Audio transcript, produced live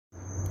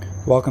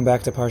Welcome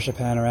back to Parsha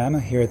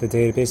Panorama here at the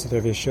database of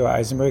Rav Yeshua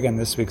Eisenberg, and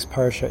this week's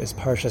Parsha is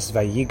Parshas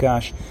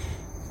Vayigash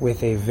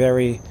with a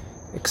very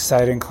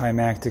exciting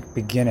climactic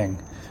beginning.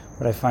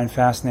 What I find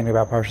fascinating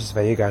about Parshas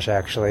Vayigash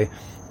actually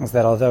is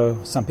that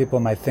although some people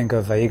might think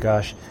of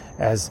Vayigash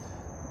as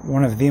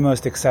one of the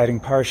most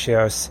exciting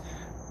Parshios,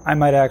 I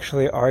might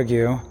actually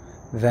argue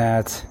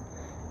that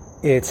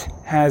it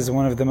has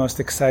one of the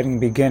most exciting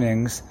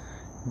beginnings,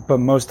 but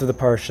most of the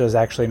Parsha is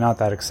actually not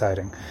that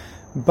exciting.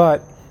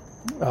 But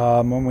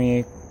when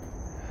we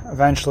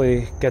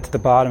eventually get to the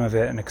bottom of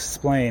it and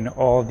explain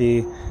all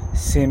the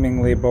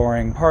seemingly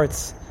boring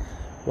parts,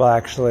 we'll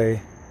actually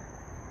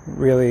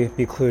really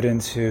be clued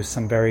into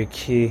some very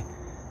key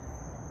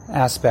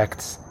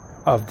aspects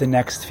of the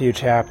next few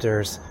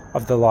chapters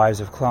of the lives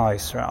of Klal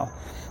Yisrael.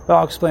 But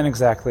I'll explain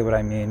exactly what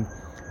I mean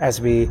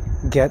as we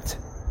get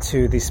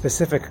to the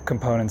specific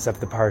components of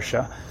the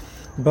Parsha.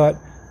 But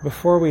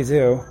before we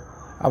do,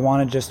 I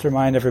want to just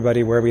remind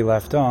everybody where we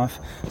left off.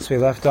 So we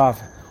left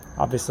off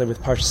obviously with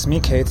Parshas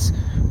Miketz,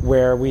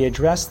 where we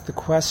addressed the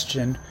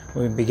question,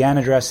 we began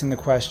addressing the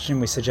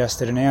question, we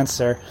suggested an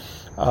answer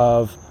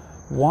of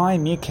why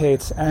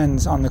Miketz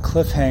ends on the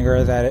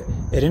cliffhanger that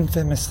it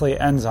infamously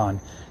ends on,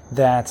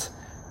 that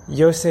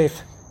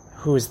Yosef,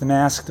 who is the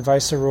masked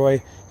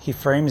viceroy, he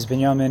frames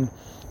Binyamin,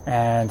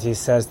 and he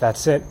says,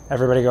 that's it,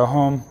 everybody go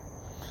home,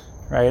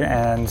 right?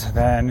 And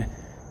then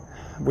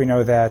we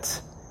know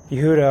that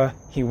Yehuda,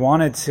 he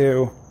wanted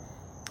to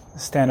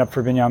stand up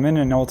for Binyamin,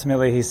 and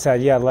ultimately he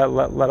said, yeah,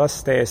 let us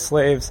stay as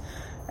slaves.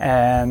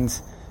 And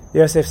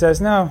Yosef says,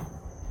 no,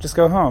 just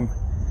go home.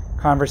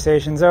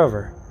 Conversation's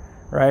over,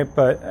 right?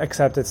 But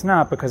except it's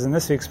not, because in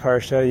this week's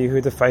Parsha,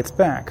 Yehuda fights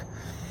back.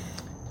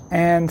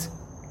 And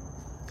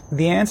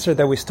the answer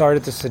that we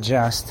started to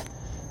suggest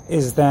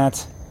is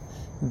that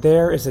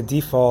there is a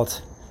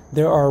default,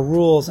 there are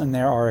rules, and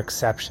there are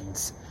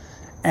exceptions.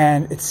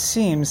 And it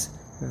seems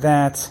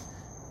that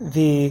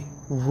the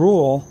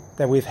rule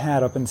that we've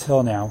had up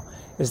until now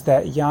is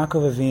that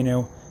Yaakov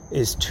Avinu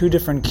is two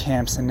different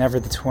camps and never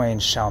the twain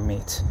shall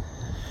meet.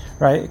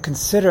 Right?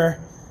 Consider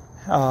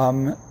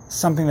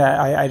something that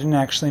I didn't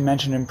actually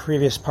mention in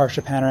previous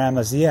Parsha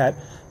Panoramas yet,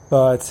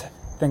 but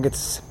I think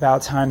it's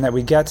about time that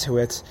we get to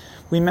it.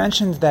 We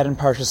mentioned that in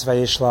Parshas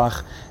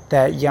Vayishlach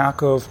that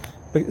Yaakov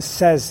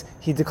says,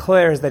 he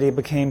declares that he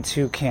became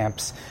two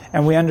camps.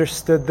 And we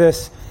understood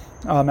this,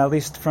 at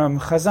least from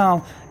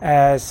Chazal,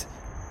 as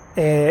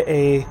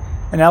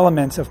an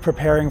element of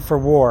preparing for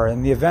war.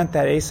 In the event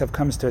that Esav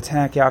comes to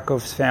attack,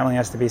 Yaakov's family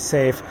has to be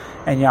safe,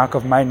 and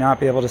Yaakov might not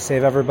be able to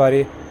save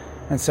everybody,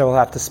 and so we'll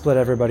have to split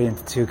everybody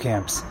into two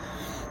camps.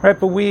 Right?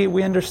 But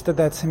we understood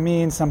that to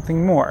mean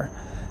something more,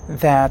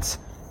 that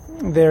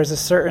there's a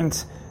certain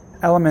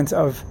element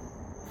of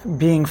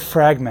being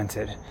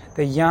fragmented,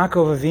 that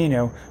Yaakov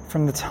Avinu,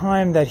 from the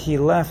time that he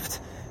left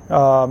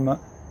Be'er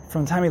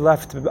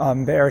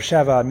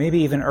Sheva, maybe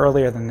even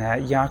earlier than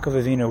that, Yaakov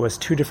Avinu was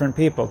two different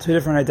people, two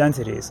different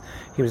identities.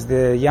 He was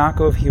the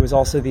Yaakov, he was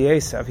also the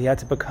Esav. He had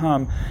to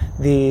become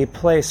the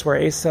place where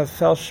Esav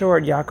fell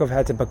short. Yaakov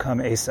had to become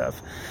Esav.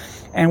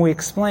 And we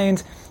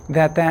explained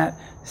that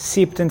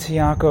seeped into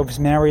Yaakov's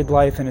married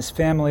life and his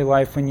family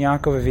life when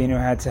Yaakov Avinu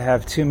had to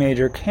have two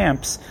major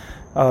camps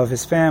of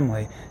his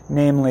family,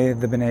 namely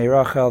the Bnei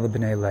Rachel, the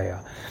Bnei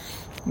Leah.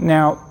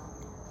 Now,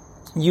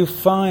 you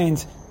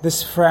find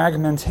this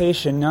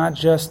fragmentation not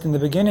just in the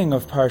beginning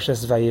of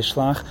Parshas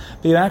Vayishlach,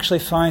 but you actually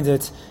find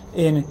it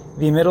in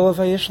the middle of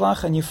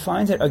Vayishlach, and you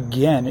find it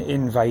again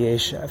in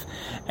Vayeshev.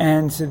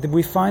 And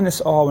we find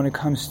this all when it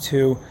comes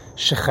to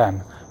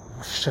Shechem.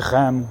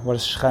 Shechem, what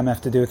does Shechem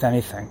have to do with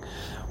anything?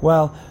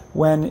 Well,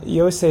 when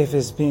Yosef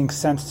is being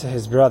sent to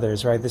his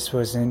brothers, right, this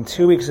was in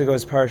 2 weeks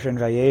ago's Parsha in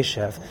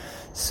Vayeshev,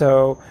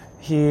 so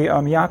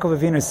Yaakov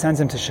Avinu sends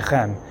him to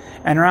Shechem.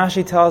 And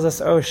Rashi tells us,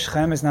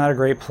 Shechem is not a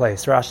great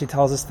place. Rashi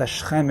tells us that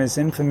Shechem is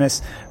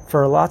infamous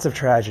for lots of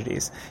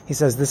tragedies. He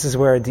says this is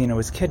where Adina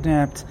was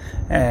kidnapped,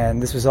 and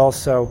this was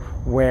also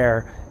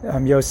where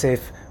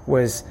Yosef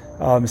was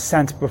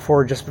sent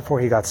just before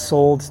he got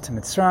sold to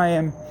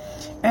Mitzrayim.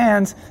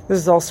 And this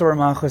is also where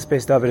Malchus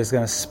Beis David is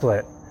going to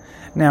split.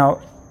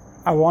 Now,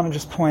 I want to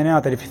just point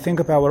out that if you think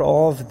about what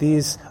all of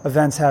these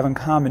events have in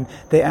common,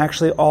 they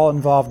actually all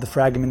involve the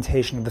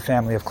fragmentation of the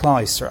family of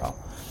Klal Yisrael.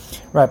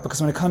 Right,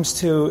 because when it comes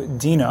to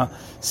Dinah,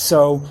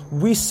 so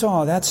we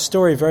saw that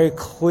story very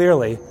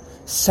clearly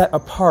set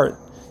apart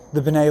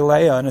the Bnei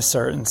Leah in a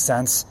certain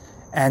sense,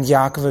 and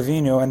Yaakov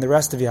Avinu and the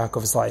rest of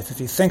Yaakov's life. If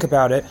you think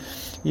about it,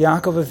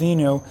 Yaakov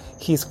Avinu,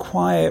 he's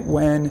quiet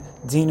when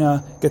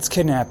Dinah gets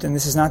kidnapped, and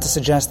this is not to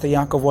suggest that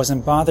Yaakov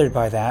wasn't bothered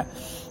by that,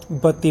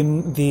 but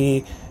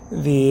the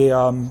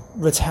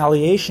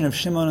retaliation of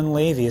Shimon and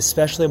Levi,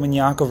 especially when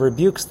Yaakov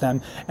rebukes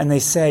them, and they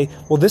say,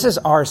 well, this is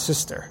our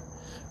sister,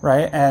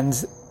 right?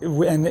 And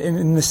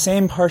in the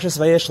same Parshas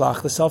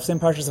Vayishlach, the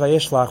self-same Parshas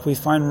Vayishlach, we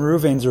find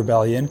Reuven's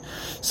rebellion.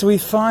 So we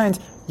find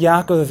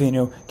Yaakov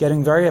Avinu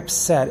getting very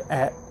upset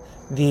at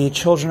the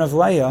children of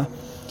Leah,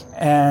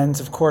 and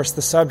of course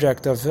the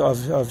subject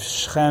of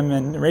Shechem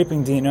and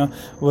raping Dinah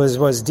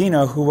was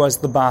Dinah, who was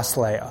the Bas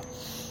Leah.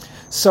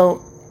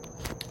 So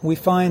we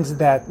find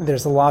that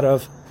there's a lot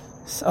of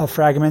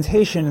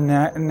fragmentation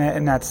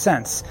in that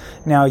sense.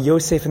 Now,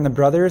 Yosef and the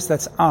brothers,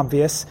 that's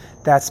obvious.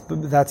 That's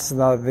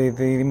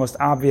the most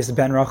obvious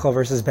Ben Rachel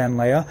versus Ben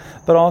Leah.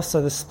 But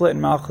also the split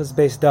in Malchus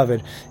Beis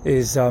David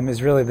is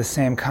really the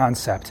same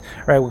concept,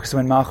 right? Because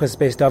when Malchus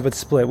Beis David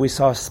split, we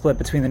saw a split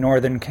between the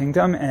northern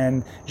kingdom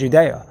and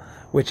Judea,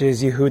 which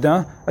is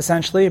Yehuda,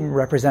 essentially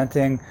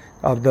representing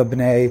of the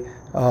Bnei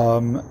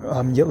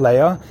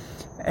Leah,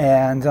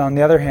 and on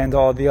the other hand,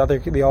 all the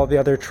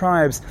other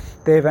tribes,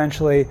 they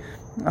eventually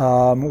they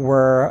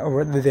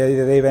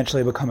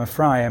eventually become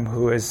Ephraim,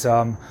 who is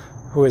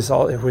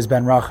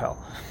Ben Rachel.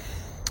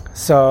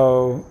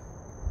 So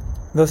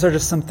those are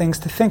just some things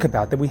to think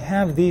about, that we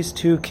have these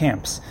two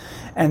camps,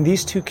 and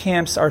these two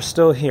camps are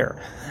still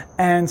here.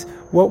 And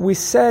what we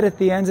said at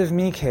the end of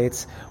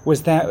Miketz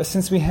was that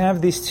since we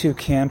have these two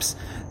camps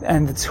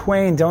and the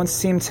twain don't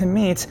seem to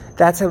meet,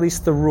 that's at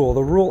least the rule.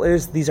 The rule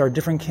is these are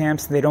different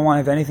camps and they don't want to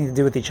have anything to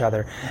do with each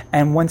other.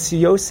 And once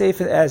Yosef,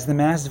 as the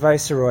masked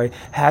viceroy,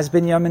 has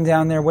Binyamin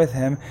down there with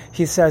him,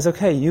 he says,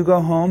 okay, you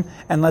go home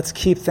and let's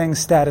keep things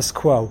status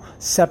quo.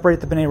 Separate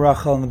the Bnei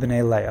Rachel and the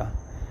Bnei Leah.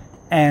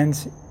 And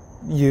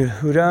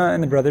Yehuda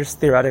and the brothers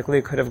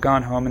theoretically could have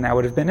gone home and that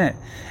would have been it.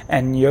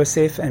 And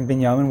Yosef and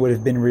Binyamin would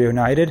have been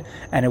reunited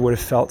and it would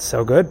have felt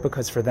so good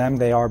because for them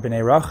they are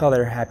Bnei Rachel,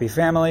 they're a happy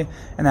family,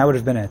 and that would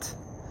have been it.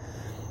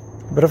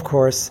 But of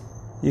course,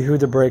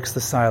 Yehuda breaks the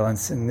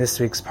silence in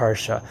this week's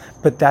Parsha.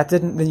 But that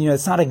didn't,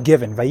 it's not a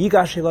given.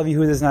 Vayigash, I love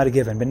Yehuda is not a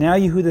given. But now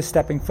Yehuda is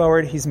stepping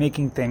forward, he's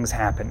making things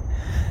happen.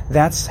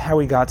 That's how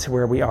we got to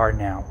where we are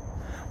now.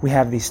 We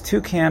have these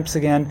two camps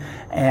again,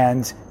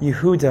 and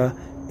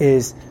Yehuda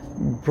is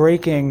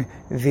breaking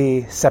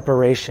the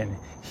separation.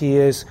 He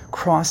is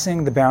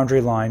crossing the boundary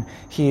line.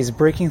 He is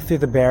breaking through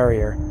the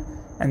barrier.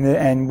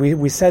 And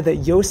we said that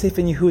Yosef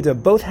and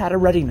Yehuda both had a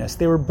readiness.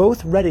 They were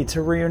both ready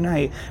to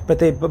reunite, but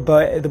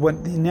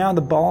now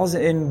the ball's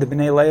in the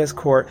Bnei Leah's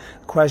court.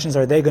 The question is,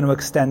 are they going to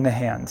extend the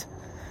hand?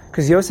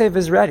 Because Yosef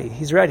is ready.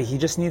 He's ready. He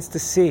just needs to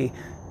see,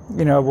 what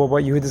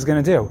Yehuda is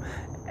going to do.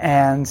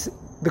 And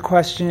the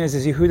question is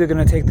Yehuda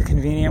going to take the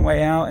convenient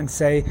way out and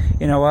say,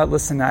 you know what,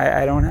 listen,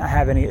 I don't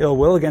have any ill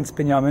will against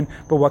Binyamin,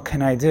 but what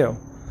can I do?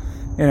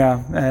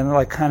 And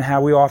like kind of how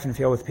we often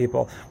feel with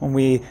people. When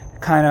we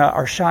kind of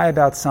are shy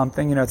about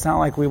something, it's not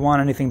like we want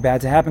anything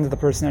bad to happen to the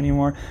person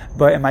anymore,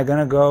 but am I going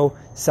to go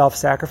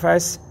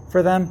self-sacrifice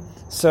for them?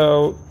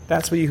 So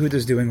that's what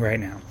Yehuda's doing right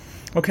now.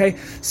 Okay,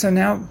 so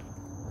now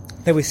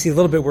that we see a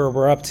little bit where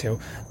we're up to,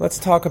 let's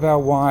talk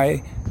about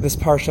why this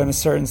Parsha in a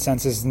certain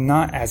sense is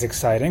not as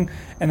exciting,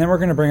 and then we're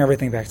going to bring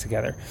everything back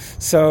together.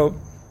 So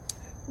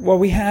what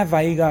we have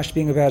Vayigash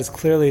being about is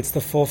clearly it's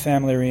the full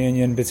family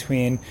reunion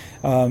between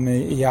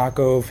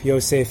Yaakov,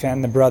 Yosef,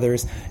 and the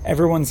brothers.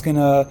 Everyone's going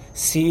to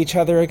see each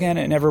other again,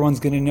 and everyone's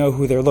going to know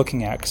who they're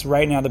looking at. Because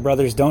right now the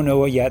brothers don't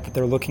know yet that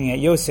they're looking at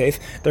Yosef.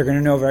 They're going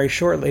to know very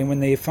shortly when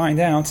they find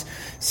out.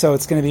 So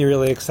it's going to be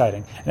really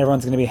exciting, and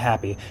everyone's going to be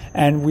happy.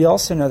 And we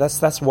also know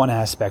that's one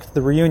aspect,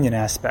 the reunion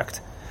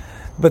aspect.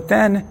 But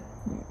then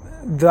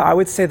I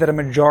would say that a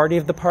majority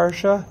of the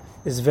Parsha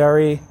is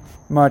very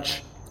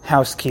much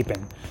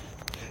housekeeping.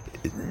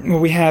 What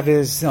we have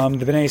is the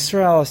Bnei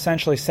Israel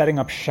essentially setting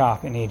up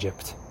shop in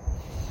Egypt.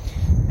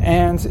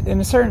 And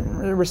in a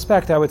certain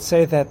respect, I would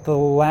say that the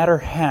latter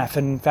half,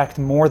 and in fact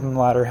more than the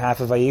latter half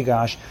of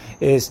Vayigash,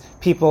 is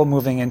people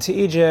moving into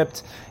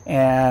Egypt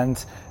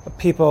and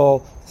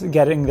people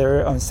getting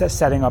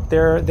setting up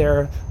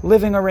their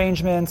living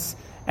arrangements.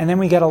 And then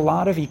we get a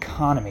lot of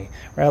economy,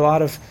 right? A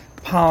lot of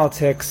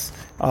politics,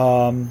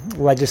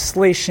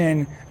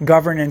 legislation,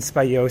 governance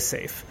by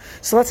Yosef.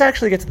 So let's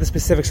actually get to the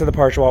specifics of the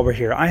Parsha while we're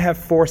here. I have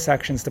 4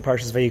 sections to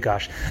Parshas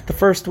Vayigash. The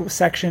first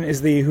section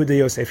is the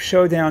Yehuda-Yosef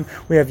showdown.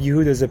 We have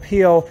Yehuda's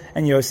appeal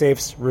and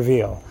Yosef's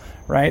reveal.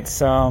 Right?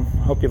 So,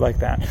 hope you like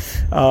that.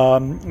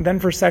 Then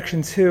for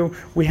section 2,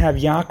 we have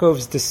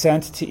Yaakov's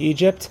descent to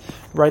Egypt.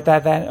 Right?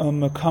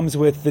 That comes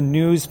with the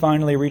news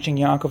finally reaching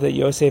Yaakov that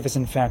Yosef is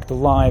in fact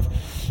alive.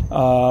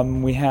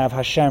 We have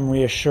Hashem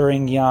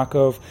reassuring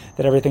Yaakov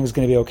that everything's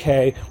going to be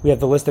okay. We have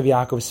the list of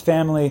Yaakov's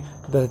family,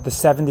 the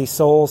 70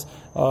 souls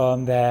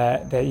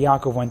that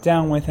Yaakov went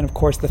down with, and of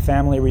course the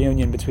family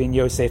reunion between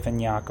Yosef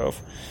and Yaakov.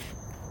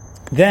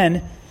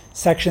 Then,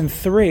 section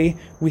 3,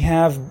 we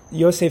have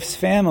Yosef's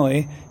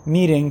family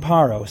meeting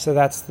Paro. So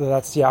that's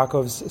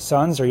Yaakov's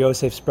sons or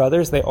Yosef's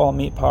brothers. They all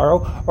meet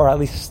Paro, or at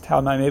least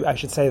maybe I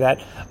should say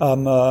that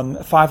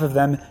 5 of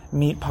them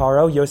meet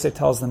Paro. Yosef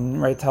tells them,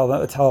 right, tell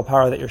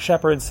Paro that you're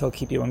shepherds. He'll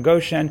keep you in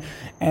Goshen.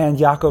 And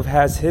Yaakov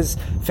has his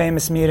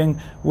famous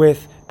meeting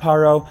with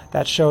Paro,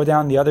 that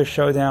showdown. The other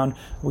showdown,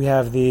 we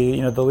have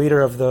the leader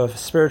of the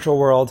spiritual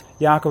world,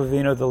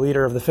 Yaakov, the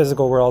leader of the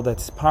physical world,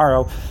 that's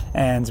Paro,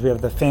 and we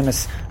have the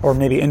famous or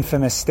maybe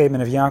infamous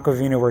statement of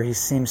Yaakov, where he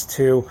seems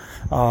to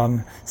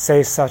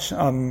say such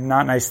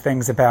not nice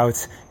things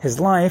about his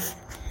life.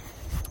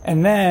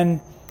 And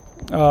then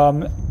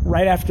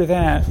right after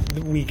that,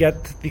 we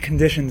get the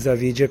conditions of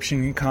the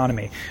Egyptian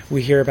economy.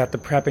 We hear about the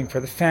prepping for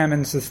the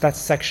famine, so that's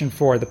section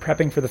 4, the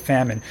prepping for the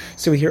famine.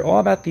 So we hear all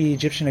about the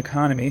Egyptian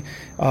economy,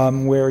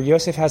 where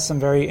Yosef has some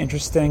very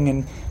interesting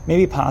and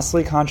maybe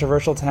possibly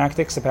controversial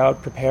tactics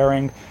about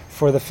preparing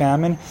for the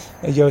famine.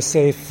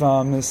 Yosef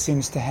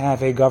seems to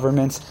have a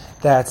government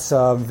that's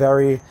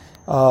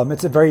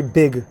it's a very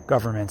big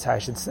government,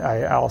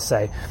 I'll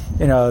say.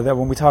 That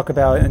when we talk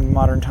about in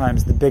modern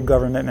times the big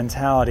government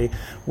mentality,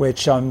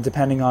 which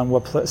depending on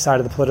what side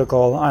of the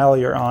political aisle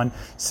you're on,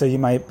 so you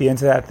might be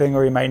into that thing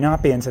or you might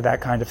not be into that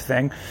kind of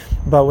thing.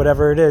 But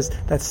whatever it is,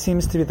 that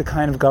seems to be the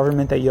kind of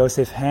government that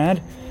Yosef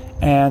had.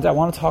 And I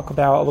want to talk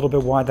about a little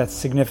bit why that's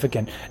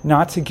significant.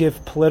 Not to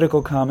give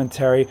political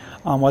commentary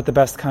on what the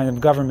best kind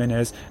of government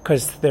is,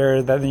 because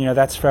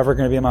that's forever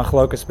going to be a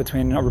machlokus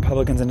between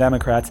Republicans and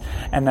Democrats,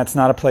 and that's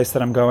not a place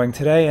that I'm going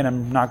today, and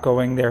I'm not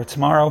going there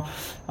tomorrow.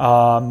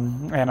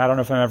 And I don't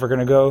know if I'm ever going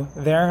to go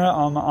there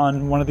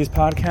on one of these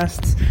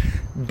podcasts.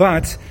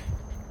 But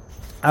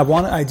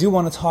I do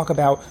want to talk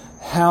about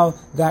how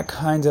that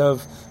kind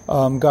of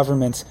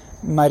government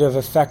might have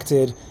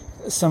affected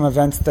some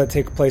events that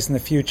take place in the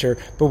future.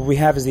 But what we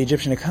have is the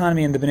Egyptian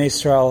economy and the Bnei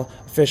Israel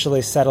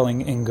officially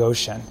settling in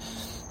Goshen.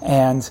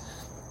 And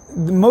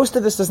most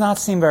of this does not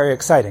seem very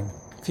exciting.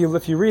 If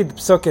you read the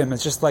Psukim,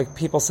 it's just like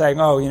people saying,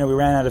 we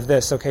ran out of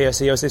this. Okay,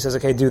 so Yosef says,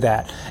 okay, do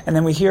that. And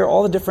then we hear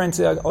all the different,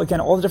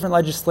 all the different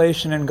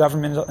legislation and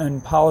government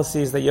and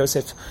policies that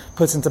Yosef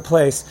puts into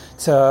place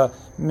to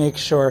make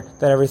sure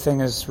that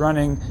everything is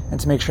running and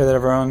to make sure that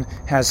everyone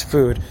has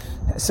food.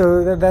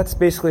 So that's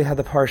basically how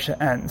the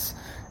Parsha ends.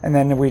 And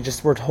then we're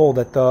told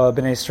that the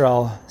Bnei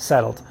Israel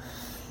settled.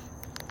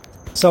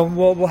 So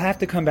we'll have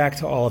to come back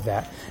to all of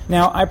that.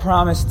 Now, I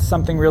promised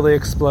something really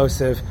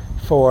explosive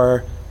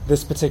for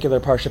this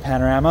particular Parsha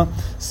Panorama,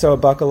 so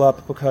buckle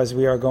up because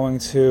we are going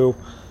to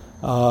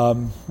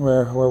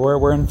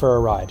we're in for a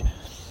ride.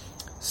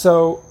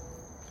 So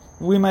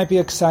we might be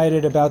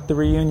excited about the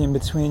reunion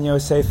between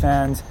Yosef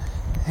and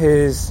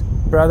his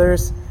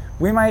brothers.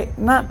 We might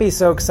not be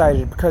so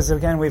excited because,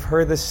 again, we've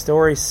heard this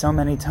story so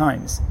many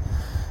times.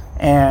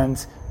 And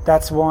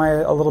that's why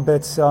a little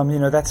bit,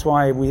 that's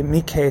why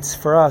Miketz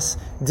for us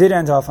did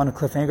end off on a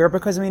cliffhanger,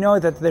 because we know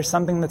that there's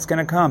something that's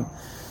going to come.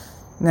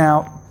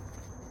 Now,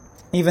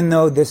 even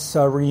though this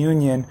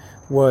reunion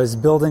was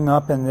building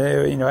up and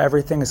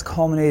everything is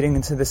culminating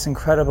into this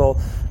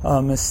incredible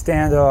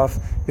standoff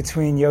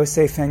between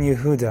Yosef and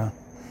Yehuda,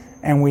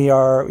 and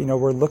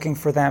we're looking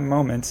for that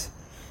moment.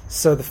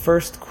 So the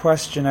first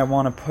question I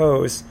want to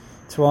pose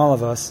to all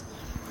of us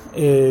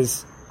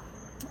is,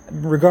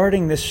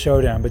 regarding this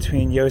showdown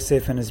between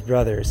Yosef and his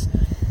brothers,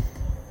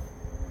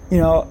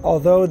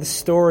 although the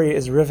story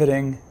is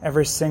riveting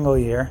every single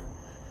year,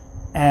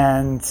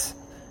 and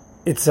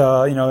it's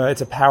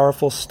a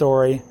powerful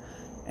story,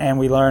 and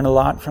we learn a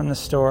lot from the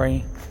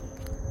story,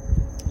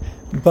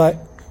 but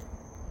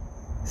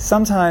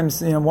sometimes,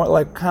 kind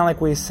of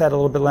like we said a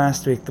little bit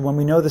last week, when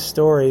we know the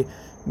story,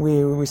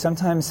 we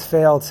sometimes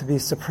fail to be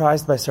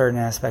surprised by certain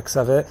aspects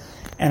of it,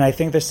 and I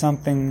think there's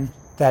something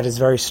that is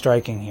very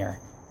striking here.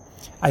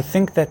 I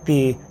think that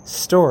the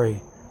story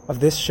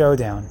of this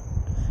showdown,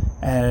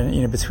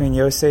 and between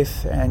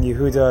Yosef and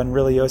Yehuda, and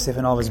really Yosef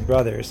and all of his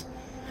brothers,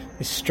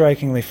 is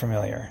strikingly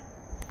familiar.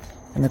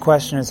 And the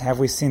question is, have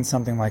we seen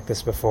something like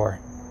this before?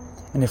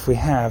 And if we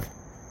have,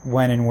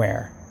 when and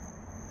where?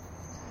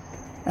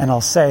 And I'll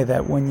say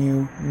that when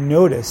you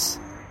notice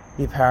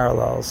the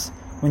parallels,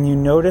 when you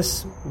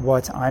notice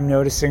what I'm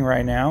noticing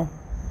right now,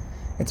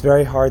 it's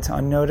very hard to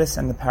unnotice,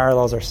 and the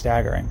parallels are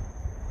staggering.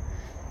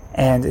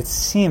 And it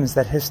seems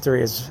that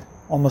history is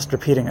almost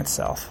repeating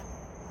itself.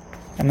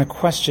 And the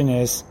question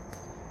is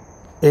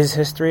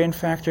history in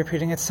fact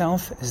repeating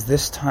itself? Is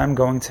this time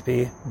going to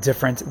be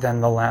different than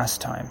the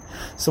last time?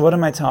 So what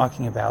am I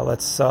talking about?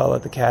 Let's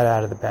let the cat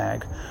out of the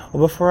bag.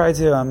 Well, before I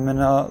do, I'm going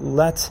to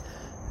let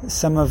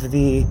some of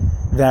the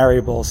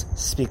variables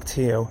speak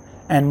to you,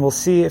 and we'll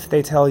see if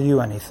they tell you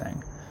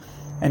anything.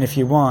 And if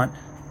you want,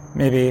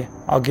 maybe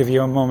I'll give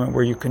you a moment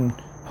where you can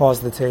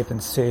pause the tape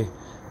and see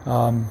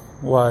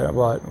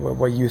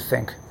what you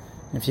think,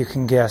 if you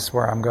can guess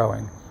where I'm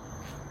going.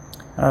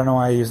 I don't know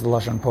why I use the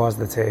lashon pause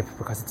the tape,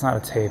 because it's not a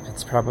tape,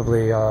 it's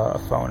probably a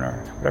phone or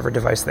whatever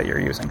device that you're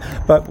using.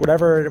 But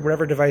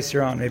whatever device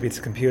you're on, maybe it's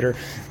a computer,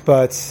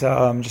 but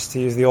just to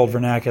use the old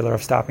vernacular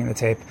of stopping the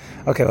tape.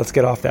 Okay, let's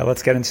get off that.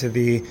 Let's get into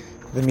the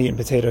meat and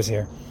potatoes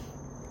here.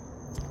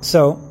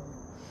 So,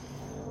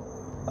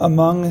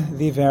 among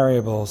the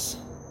variables,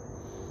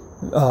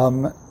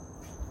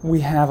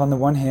 we have on the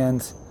one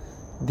hand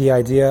the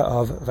idea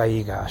of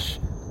Vayigash,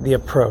 the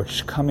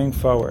approach, coming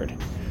forward.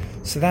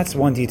 So that's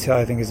one detail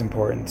I think is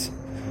important.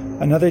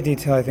 Another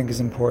detail I think is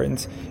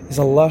important is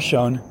a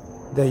lashon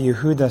that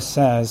Yehuda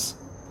says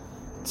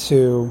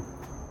to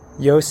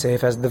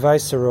Yosef as the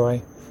viceroy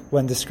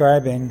when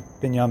describing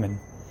Binyamin.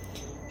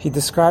 He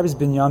describes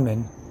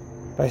Binyamin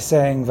by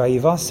saying,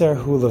 Vayivaser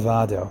hu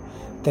levado,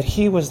 that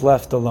he was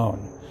left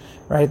alone.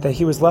 Right? That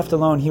he was left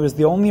alone. He was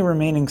the only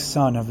remaining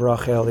son of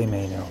Rachel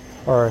Imenu.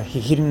 or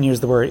he didn't use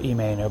the word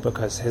Imenu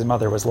because his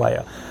mother was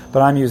Leah,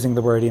 but I'm using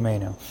the word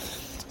Imenu.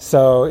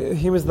 So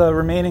he was the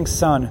remaining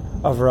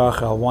son of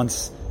Rachel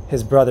once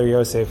his brother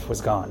Yosef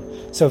was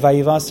gone. So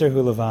Vayivaser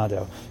hu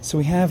levado. So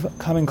we have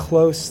coming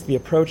close, the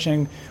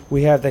approaching,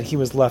 we have that he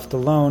was left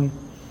alone.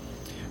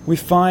 We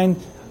find,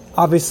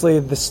 obviously,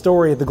 the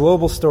story, the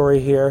global story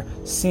here,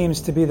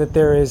 seems to be that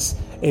there is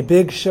a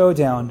big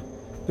showdown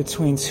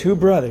between two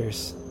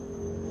brothers.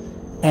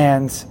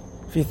 And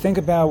if you think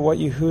about what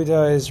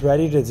Yehuda is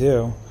ready to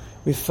do,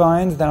 we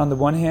find that on the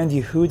one hand,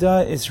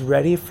 Yehuda is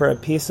ready for a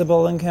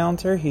peaceable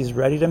encounter. He's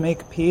ready to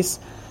make peace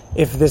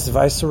if this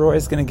viceroy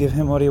is going to give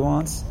him what he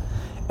wants.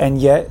 And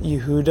yet,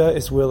 Yehuda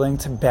is willing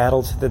to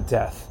battle to the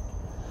death.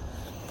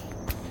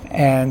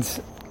 And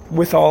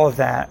with all of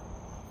that,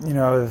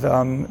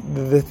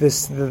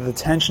 the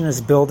tension is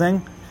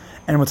building.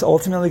 And what's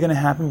ultimately going to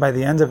happen by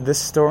the end of this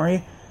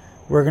story,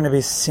 we're going to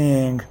be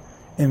seeing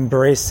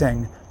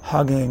embracing,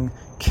 hugging,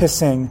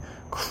 kissing,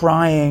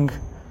 crying.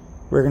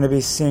 We're going to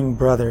be seeing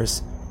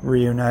brothers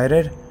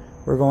reunited.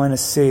 We're going to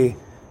see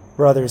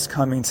brothers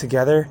coming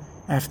together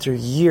after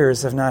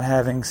years of not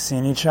having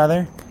seen each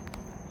other.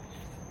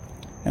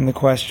 And the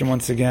question,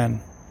 once again,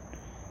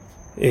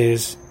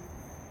 is,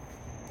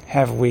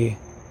 have we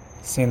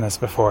seen this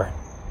before?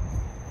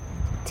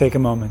 Take a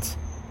moment.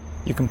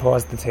 You can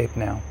pause the tape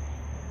now.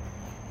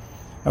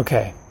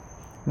 Okay,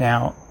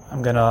 now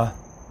I'm going to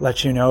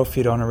let you know if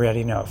you don't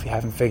already know, if you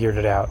haven't figured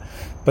it out.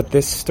 But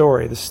this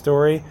story, the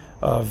story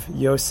of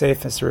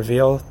Yosef, his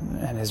reveal,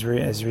 and his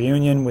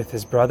reunion with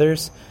his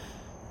brothers,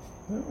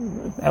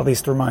 at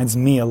least reminds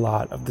me a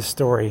lot of the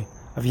story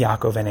of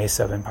Yaakov and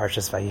Esav in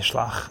Parshas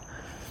Vayishlach.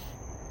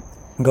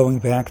 Going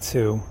back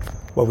to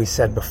what we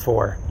said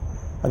before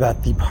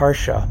about the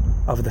Parsha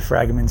of the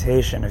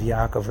fragmentation of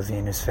Yaakov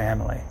Avinu's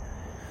family.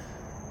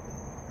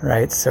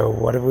 Right, so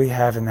what do we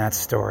have in that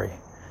story?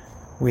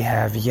 We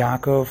have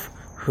Yaakov,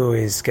 who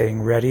is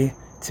getting ready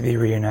to be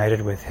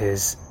reunited with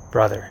his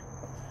brother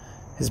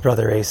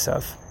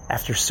Esav,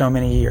 after so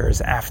many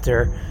years,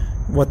 after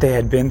what they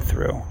had been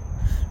through.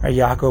 Right,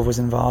 Yaakov was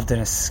involved in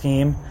a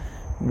scheme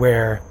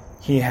where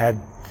he had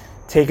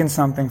taken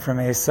something from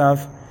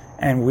Esav,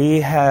 and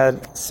we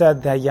had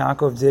said that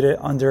Yaakov did it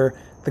under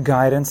the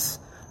guidance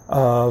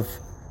of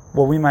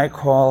what we might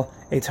call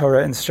a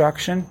Torah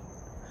instruction.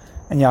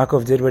 And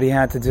Yaakov did what he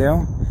had to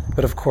do.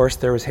 But of course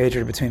there was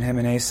hatred between him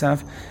and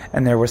Esav,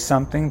 and there was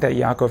something that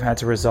Yaakov had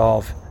to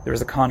resolve. There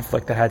was a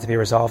conflict that had to be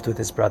resolved with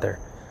his brother.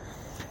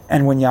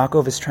 And when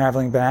Yaakov is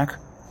traveling back,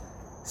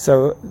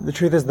 so the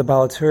truth is the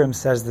Baal HaTurim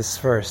says this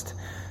first,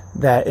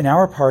 that in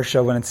our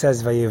Parsha, when it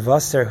says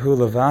Vayivaser hu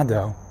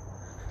levado,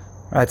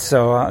 right,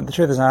 so the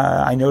truth is,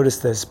 I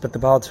noticed this, but the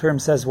Baal HaTurim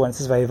says when it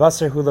says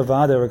Vayivaser hu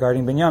levado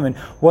regarding Binyamin,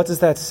 what does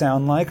that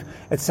sound like?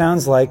 It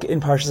sounds like in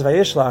Parshas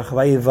Vayishlach,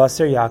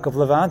 Vayivaser Yaakov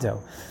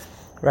levado.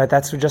 Right,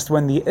 that's just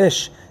when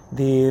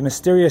the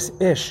mysterious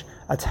Ish,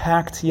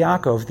 attacked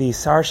Yaakov, the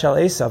Sar Shel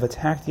Esav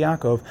attacked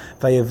Yaakov,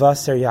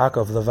 Vayivaser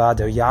Yaakov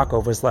levado.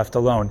 Yaakov was left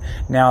alone.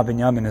 Now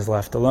Binyamin is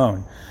left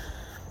alone.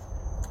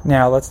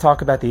 Now let's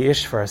talk about the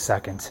Ish for a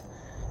second.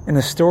 In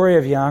the story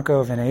of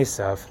Yaakov and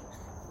Esav,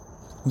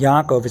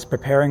 Yaakov is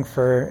preparing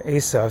for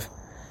Esav,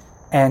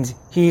 and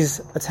he's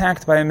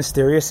attacked by a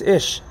mysterious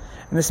Ish.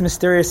 And this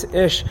mysterious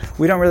Ish,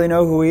 we don't really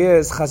know who he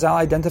is. Chazal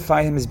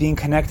identify him as being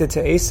connected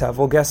to Esav.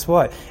 Well, guess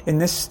what? In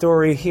this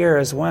story here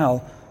as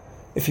well,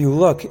 if you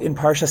look in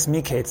Parshas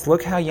Miketz,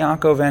 look how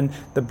Yaakov and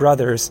the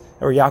brothers,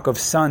 or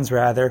Yaakov's sons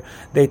rather,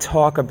 they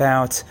talk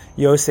about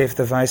Yosef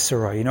the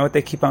viceroy. You know what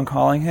they keep on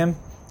calling him?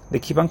 They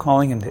keep on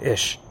calling him the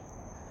Ish.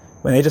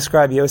 When they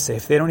describe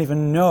Yosef, they don't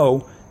even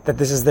know that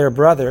this is their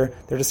brother.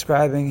 They're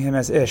describing him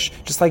as Ish.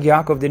 Just like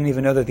Yaakov didn't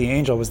even know that the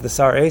angel was the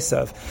Sar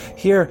Esav.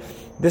 Here,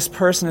 this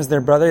person is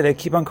their brother. They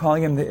keep on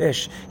calling him the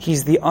Ish.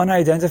 He's the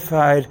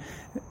unidentified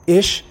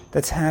Ish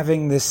that's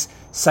having this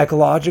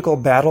psychological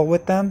battle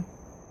with them.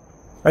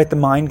 Right? The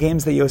mind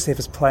games that Yosef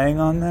is playing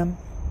on them.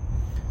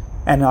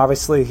 And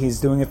obviously he's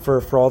doing it for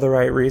all the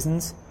right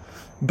reasons.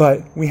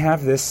 But we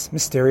have this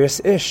mysterious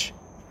Ish.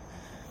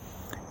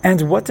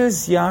 And what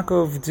does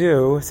Yaakov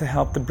do to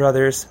help the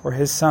brothers or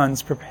his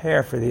sons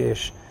prepare for the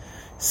Ish?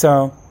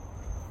 So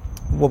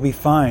what we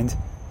find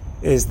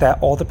is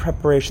that all the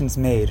preparations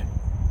made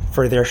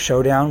for their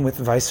showdown with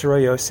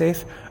Viceroy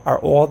Yosef are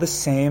all the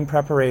same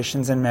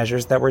preparations and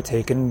measures that were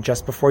taken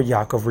just before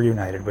Yaakov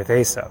reunited with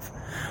Esav.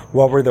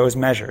 What were those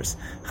measures?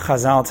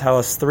 Chazal tell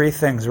us three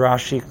things.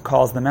 Rashi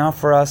calls them out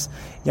for us.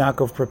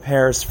 Yaakov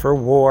prepares for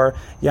war,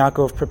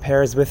 Yaakov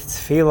prepares with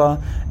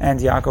tefillah,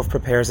 and Yaakov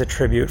prepares a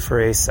tribute for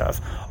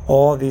Esav.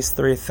 All these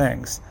three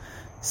things.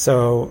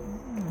 So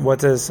what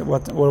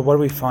do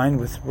we find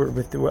with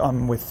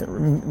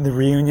the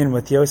reunion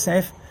with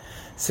Yosef?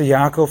 So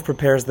Yaakov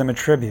prepares them a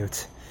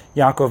tribute.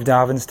 Yaakov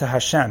davens to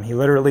Hashem. He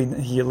literally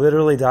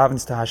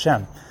davens to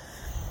Hashem.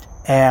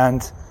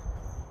 And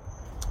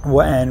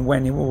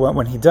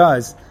when he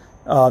does,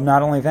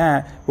 not only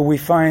that, but we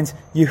find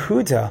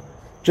Yehuda.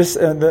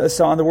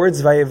 So on the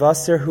words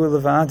Vayivaser hu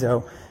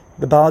levado,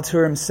 the Baal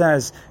HaTurim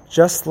says,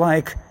 just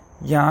like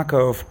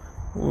Yaakov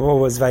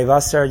was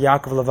Vayvaser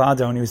Yaakov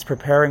Levado, and he was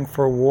preparing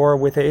for war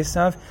with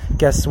Esav.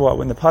 Guess what?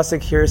 When the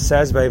pasuk here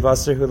says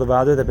Vayvaser Hu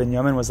Levado, that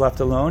Binyamin was left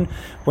alone,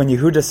 when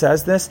Yehuda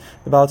says this,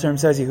 the Baal Term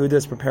says Yehuda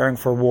is preparing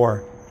for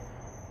war,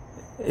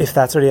 if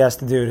that's what he has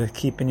to do to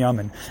keep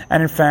Binyamin.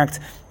 And in fact,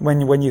 when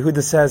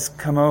Yehuda says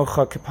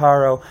Kamocha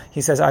Kiparo,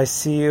 he says, I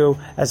see you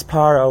as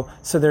Paro.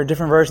 So there are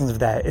different versions of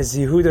that. Is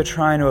Yehuda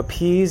trying to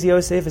appease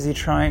Yosef? Is he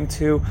trying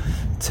to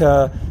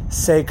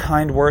say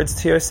kind words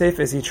to Yosef?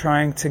 Is he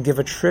trying to give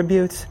a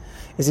tribute?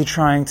 Is he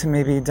trying to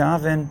maybe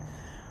daven?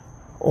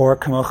 Or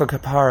Kamocha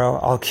Kiparo,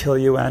 I'll kill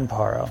you and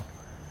Paro.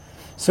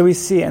 So we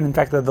see, and in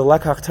fact, the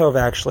Lekach Tov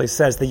actually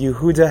says that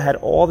Yehuda had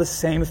all the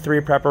same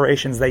three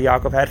preparations that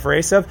Yaakov had for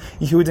Esav.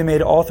 Yehuda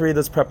made all three of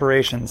those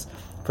preparations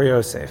for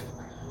Yosef.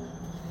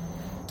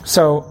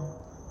 So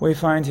what we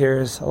find here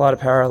is a lot of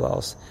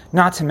parallels.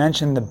 Not to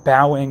mention the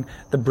bowing,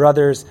 the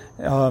brothers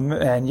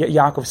and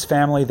Yaakov's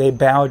family, they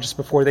bow just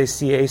before they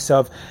see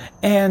Esav.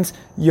 And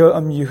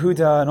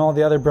Yehuda and all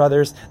the other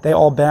brothers, they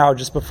all bow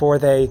just before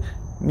they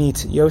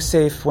meet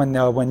Yosef, when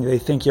they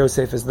think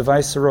Yosef is the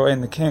viceroy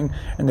and the king,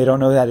 and they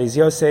don't know that he's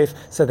Yosef,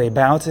 so they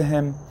bow to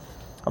him.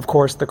 Of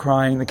course, the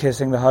crying, the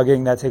kissing, the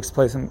hugging, that takes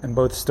place in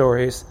both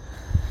stories.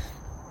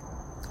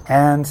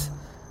 And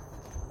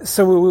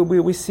so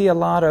we see a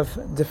lot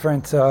of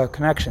different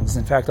connections.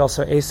 In fact,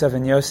 also Esav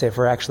and Yosef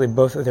were actually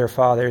both of their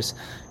fathers'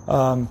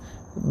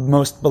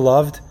 most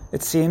beloved,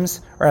 it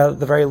seems, or at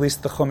the very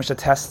least the Chumash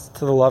attests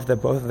to the love that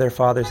both of their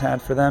fathers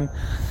had for them.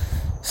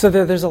 So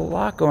there's a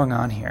lot going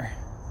on here.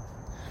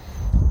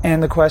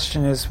 And the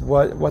question is,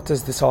 what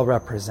does this all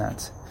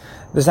represent?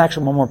 There's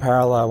actually one more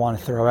parallel I want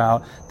to throw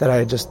out that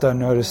I just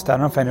noticed. I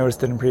don't know if I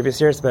noticed it in previous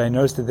years, but I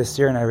noticed it this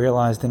year, and I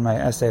realized in my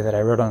essay that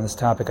I wrote on this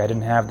topic, I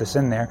didn't have this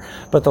in there.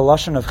 But the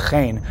Lashon of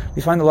Chain.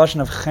 We find the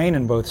Lashon of Chain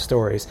in both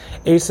stories.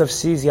 Esav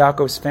sees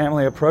Yaakov's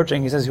family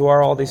approaching. He says, who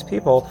are all these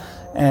people?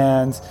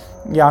 And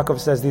Yaakov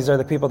says, these are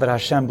the people that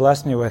Hashem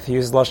blessed me with. He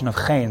uses Lashon of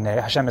Chain, that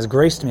Hashem has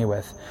graced me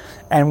with.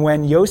 And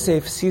when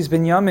Yosef sees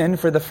Binyamin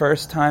for the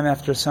first time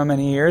after so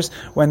many years,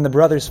 when the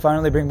brothers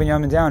finally bring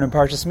Binyamin down in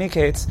Parshas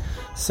Miketz,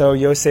 so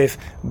Yosef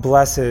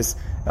blesses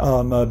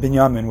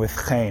Binyamin with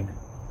Chain.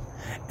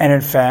 And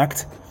in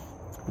fact,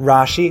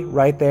 Rashi,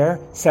 right there,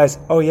 says,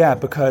 oh yeah,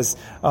 because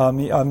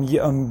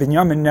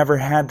Binyamin never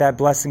had that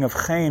blessing of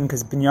Chain,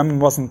 because Binyamin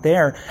wasn't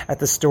there at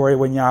the story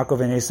when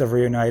Yaakov and Esav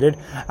reunited.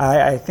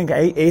 I think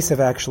Esav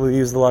actually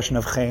used the Lashon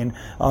of Chain.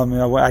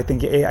 I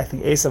think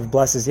Esav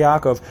blesses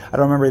Yaakov. I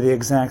don't remember the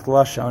exact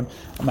Lashon.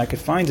 I could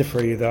find it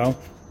for you, though.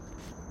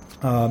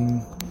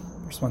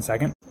 Just one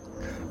second.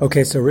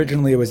 Okay, so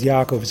originally it was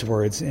Yaakov's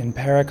words. In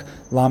Perek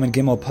Lamed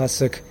Gimel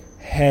Pasuk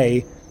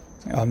Hey,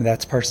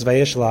 that's Parshas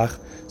Vayigash.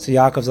 So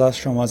Yaakov's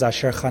lashon was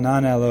Asher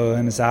Chanan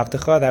Elohim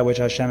Zavdecha, that which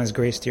Hashem has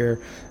graced your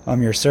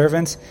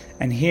servants.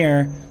 And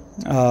here,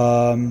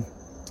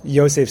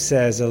 Yosef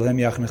says, Elohim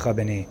Yachnecha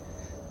Beni,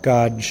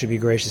 God should be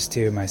gracious to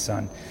you, my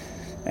son.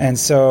 And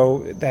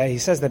so that he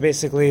says that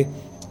basically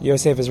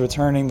Yosef is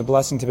returning the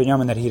blessing to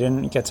Binyamin that he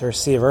didn't get to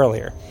receive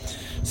earlier.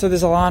 So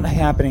there's a lot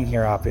happening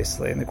here,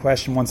 obviously. And the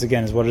question, once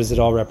again, is what does it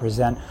all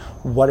represent?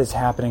 What is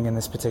happening in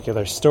this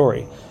particular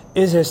story?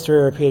 Is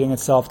history repeating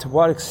itself? To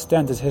what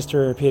extent is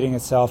history repeating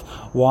itself?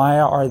 Why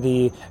are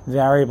the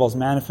variables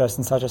manifest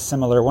in such a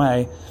similar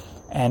way?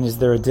 And is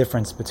there a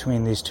difference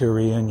between these two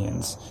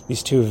reunions?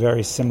 These two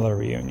very similar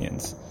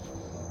reunions.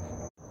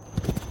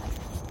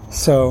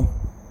 So,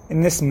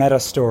 in this meta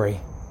story,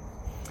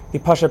 the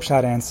Pashup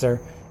Shot answer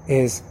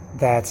is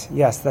that,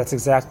 yes, that's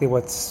exactly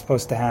what's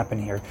supposed to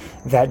happen here.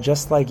 That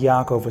just like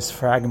Yaakov was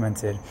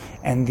fragmented,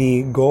 and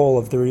the goal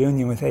of the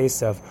reunion with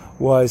Esav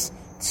was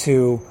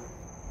to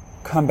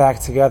come back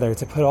together,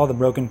 to put all the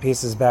broken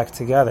pieces back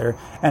together.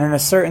 And in a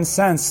certain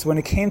sense, when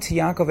it came to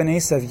Yaakov and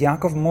Esav,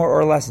 Yaakov more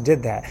or less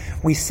did that.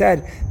 We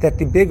said that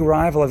the big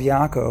rival of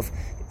Yaakov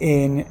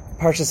in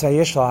Parshas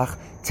Vayigash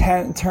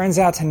turns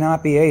out to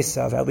not be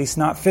Esav, at least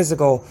not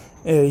physical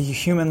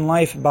human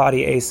life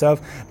body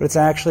Esav, but it's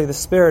actually the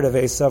spirit of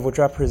Esav, which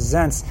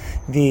represents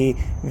the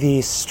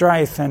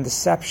strife and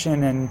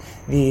deception and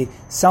the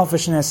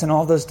selfishness and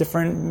all those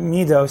different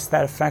midos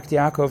that affect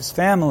Yaakov's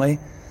family.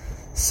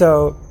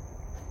 So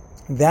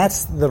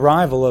that's the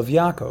rival of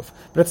Yaakov.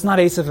 But it's not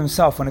Esav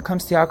himself. When it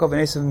comes to Yaakov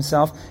and Esav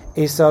himself,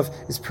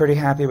 Esav is pretty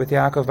happy with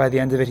Yaakov. By the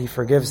end of it, he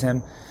forgives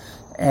him.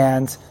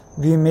 And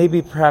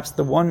maybe perhaps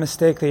the one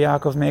mistake that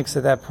Yaakov makes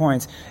at that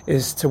point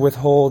is to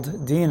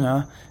withhold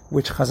Dinah,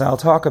 which Chazal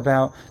talk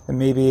about, that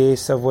maybe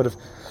Esav would have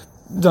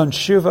done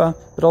Shuvah,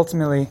 but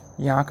ultimately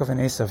Yaakov and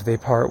Esav, they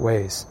part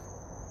ways.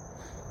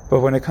 But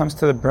when it comes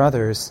to the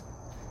brothers,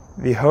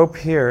 the hope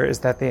here is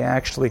that they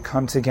actually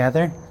come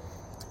together,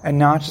 and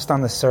not just on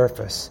the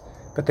surface,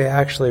 but they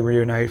actually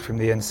reunite from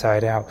the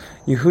inside out.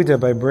 Yehuda,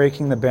 by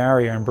breaking the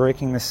barrier and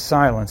breaking the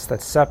silence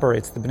that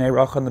separates the Bnei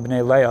Rachel and the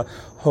Bnei Leah,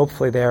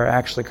 hopefully they are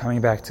actually coming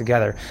back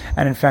together.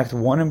 And in fact,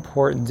 one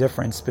important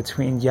difference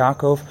between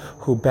Yaakov,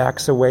 who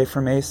backs away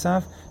from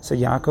Esav, so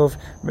Yaakov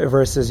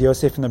versus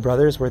Yosef and the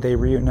brothers, where they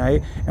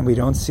reunite and we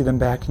don't see them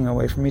backing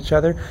away from each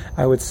other,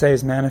 I would say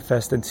is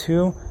manifest in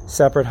two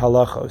separate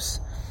halachos.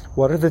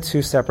 What are the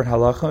two separate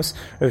halachos?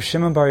 Rav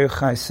Shimon Bar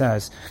Yochai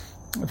says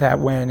that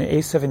when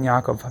Esav and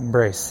Yaakov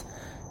embrace,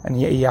 and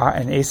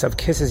Esav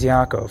kisses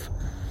Yaakov,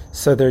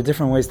 so there are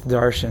different ways to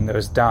darshan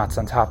those dots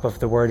on top of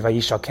the word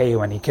Vayishalkehu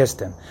when he kissed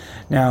him.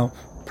 Now,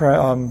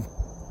 the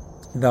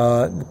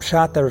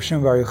pshat that Rav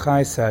Shimon Bar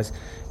Yochai says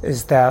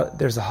is that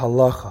there's a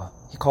halacha.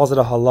 He calls it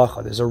a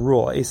halacha. There's a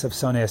rule. Esav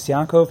soneas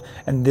Yaakov,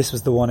 and this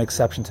was the one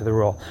exception to the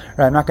rule.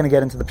 Right, I'm not going to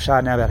get into the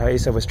pshat now about how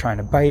Esav was trying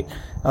to bite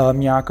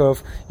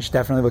Yaakov. You should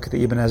definitely look at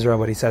the Ibn Ezra,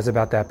 what he says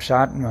about that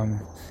pshat.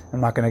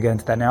 I'm not going to get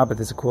into that now, but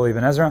there's a cool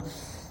Ibn Ezra,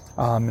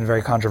 and a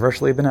very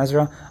controversial Ibn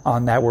Ezra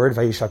on that word,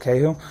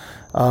 Vayishalkehu.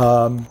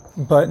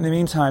 But in the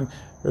meantime,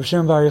 Rav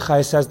Shimon Bar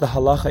Yochai says the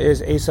halacha is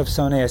Esav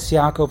soneas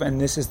Yaakov, and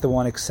this is the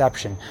one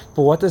exception.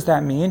 But what does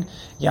that mean?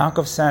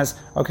 Yaakov says,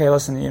 okay,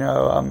 listen,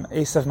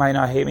 Esav might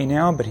not hate me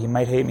now, but he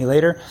might hate me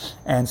later,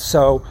 and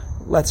so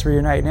let's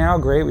reunite now.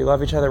 Great, we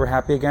love each other, we're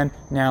happy again.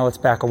 Now let's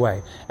back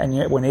away. And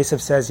yet when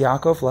Esav says,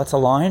 Yaakov, let's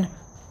align,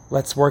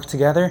 let's work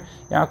together,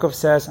 Yaakov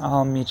says,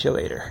 I'll meet you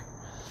later.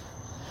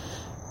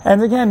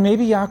 And again,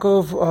 maybe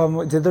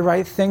Yaakov did the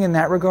right thing in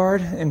that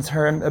regard,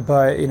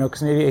 but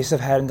because maybe Esav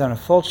hadn't done a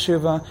full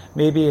tshuva.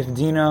 Maybe if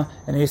Dinah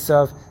and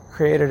Esav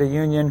created a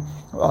union,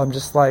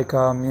 just like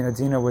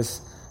Dinah was,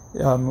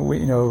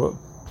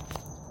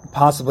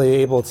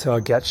 possibly able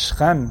to get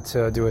Shechem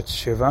to do a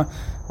tshuva,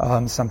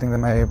 something that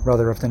my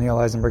brother Rav Daniel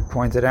Eisenberg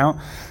pointed out.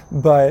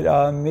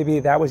 But maybe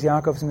that was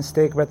Yaakov's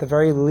mistake, but at the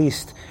very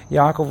least,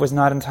 Yaakov was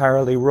not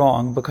entirely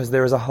wrong, because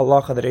there is a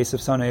halacha that Esav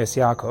soneas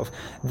Yaakov.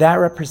 That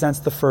represents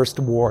the first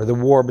war, the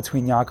war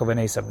between Yaakov and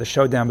Esav, the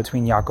showdown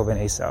between Yaakov and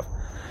Esav.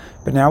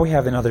 But now we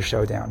have another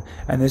showdown,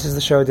 and this is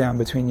the showdown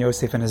between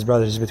Yosef and his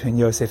brothers, between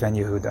Yosef and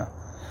Yehuda.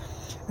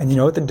 And you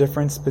know what the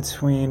difference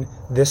between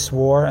this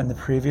war and the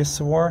previous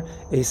war,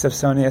 Esav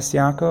soneas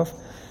Yaakov?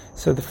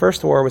 So the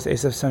first war was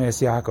Esav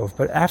soneas Yaakov,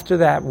 but after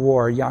that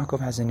war, Yaakov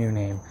has a new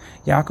name.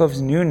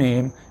 Yaakov's new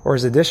name, or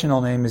his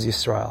additional name, is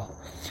Yisrael.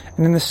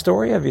 And in the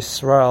story of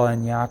Yisrael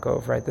and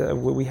Yaakov, right,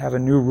 we have a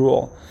new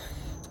rule,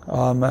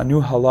 a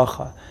new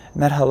halacha,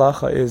 and that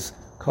halacha is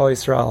Kol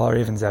Yisrael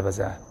Hariven Zeh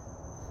B'Zeh.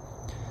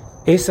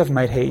 Esav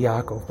might hate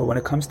Yaakov, but when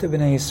it comes to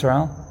Bnei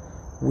Yisrael,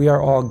 we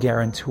are all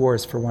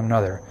guarantors for one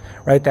another.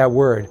 Right, that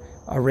word,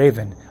 a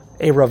raven,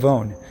 a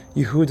ravon.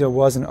 Yehuda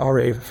was an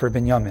arev for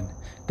Binyamin.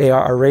 They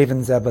are a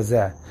raven zeh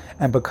b'zeh.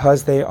 And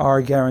because they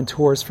are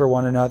guarantors for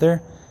one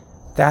another,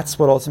 that's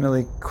what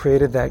ultimately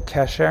created that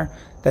kesher,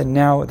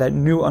 that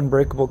new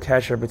unbreakable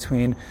kesher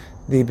between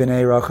the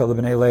Bnei Rachel,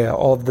 the Bnei Leah,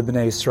 all of the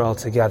Bnei Yisrael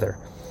together.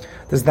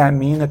 Does that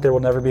mean that there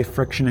will never be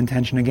friction and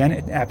tension again?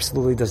 It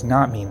absolutely does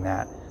not mean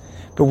that.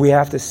 But we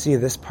have to see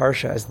this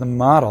Parsha as the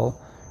model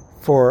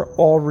for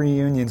all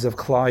reunions of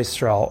Klal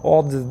Yisrael,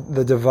 all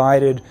the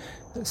divided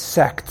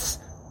sects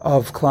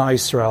of Klal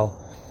Yisrael,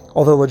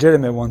 all the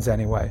legitimate ones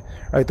anyway,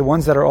 right? The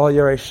ones that are all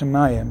Yerei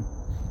Shemayim.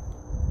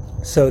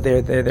 So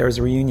there's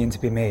a reunion to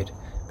be made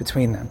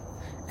between them.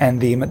 And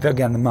the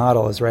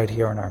model is right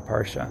here in our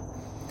Parsha.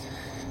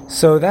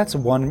 So that's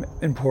one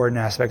important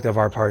aspect of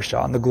our Parsha.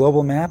 On the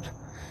global map,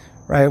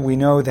 right, we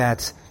know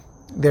that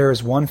there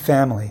is one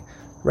family.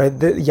 Right,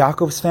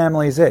 Yaakov's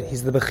family is it.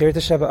 He's the Bechir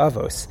Tesheva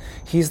Avos.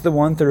 He's the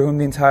one through whom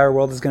the entire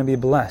world is going to be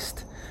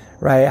blessed.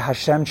 Right,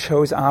 Hashem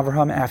chose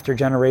Avraham after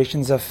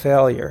generations of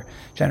failure,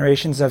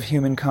 generations of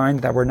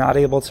humankind that were not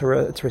able to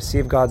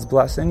receive God's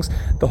blessings.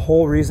 The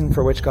whole reason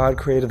for which God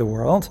created the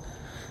world.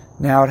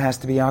 Now it has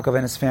to be Yaakov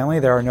and his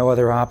family. There are no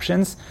other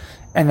options,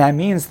 and that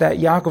means that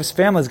Yaakov's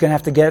family is going to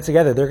have to get it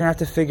together. They're going to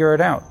have to figure it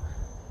out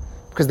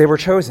because they were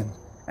chosen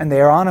and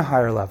they are on a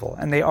higher level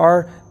and they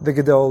are the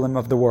Gedolim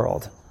of the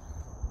world.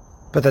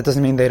 But that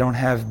doesn't mean they don't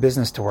have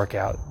business to work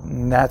out.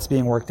 And that's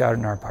being worked out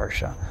in our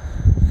Parsha.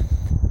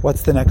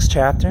 What's the next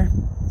chapter?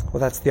 Well,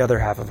 that's the other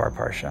half of our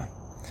Parsha.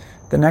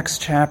 The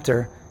next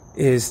chapter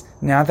is,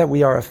 now that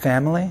we are a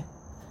family,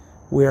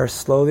 we are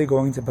slowly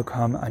going to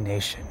become a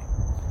nation.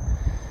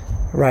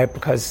 Right?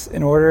 Because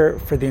in order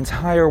for the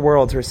entire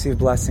world to receive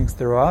blessings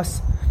through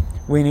us,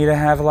 we need to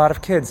have a lot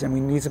of kids, and we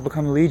need to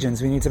become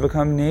legions. We need to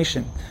become a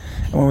nation.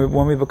 And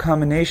when we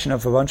become a nation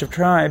of a bunch of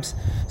tribes,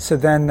 so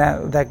then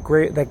that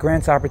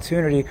grants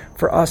opportunity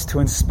for us to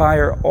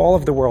inspire all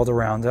of the world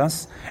around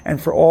us,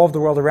 and for all of the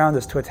world around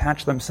us to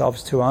attach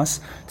themselves to us,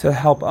 to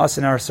help us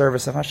in our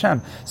service of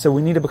Hashem. So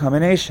we need to become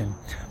a nation.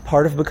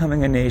 Part of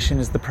becoming a nation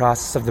is the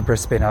process of the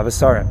Bris Bein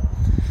Habesarim.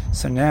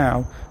 So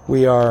now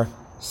we are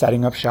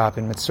setting up shop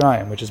in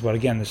Mitzrayim, which is what,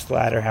 again, this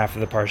latter half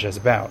of the Parsha is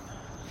about.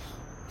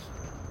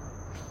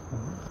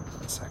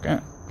 One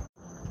second.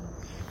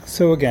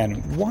 So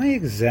again, why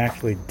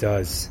exactly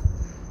does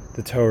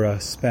the Torah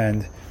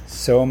spend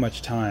so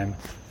much time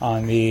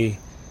on the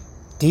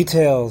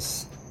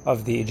details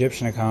of the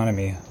Egyptian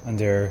economy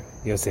under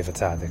Yosef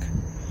HaTzadik?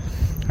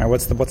 All right,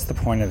 what's the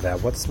point of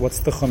that? What's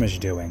the Chumash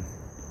doing?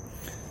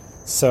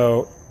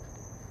 So,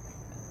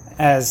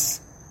 as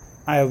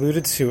I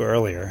alluded to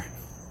earlier,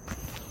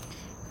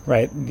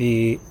 right,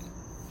 the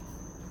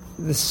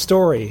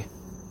story,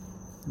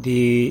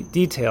 the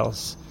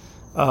details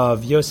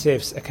of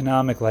Yosef's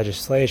economic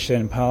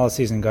legislation,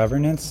 policies, and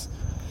governance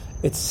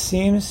it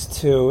seems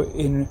to,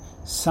 in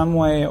some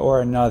way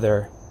or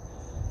another,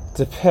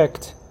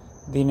 depict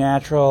the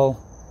natural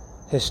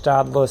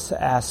hishtadlus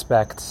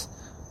aspects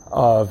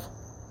of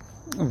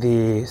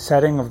the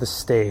setting of the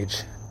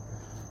stage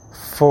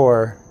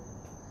for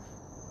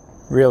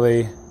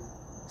really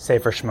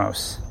Sefer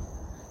Shmos,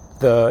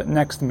 the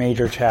next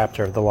major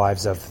chapter of the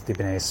lives of the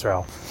Bnei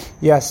Israel.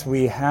 Yes,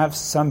 we have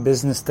some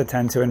business to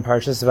tend to in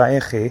Parshas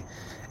Vayigash,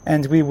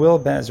 and we will,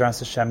 Be'ezras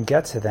Hashem,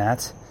 get to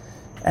that,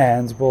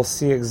 and we'll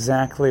see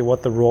exactly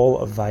what the role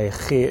of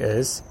Vayigash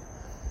is,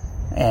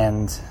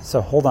 and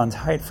so hold on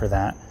tight for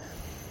that.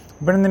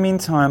 But in the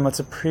meantime, let's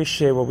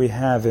appreciate what we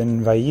have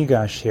in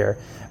Vayigash here.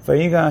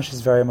 Vayigash is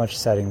very much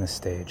setting the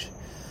stage,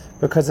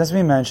 because as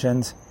we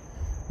mentioned,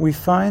 we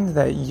find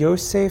that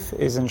Yosef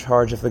is in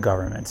charge of the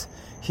government.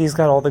 He's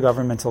got all the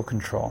governmental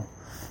control.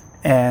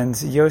 And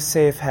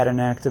Yosef had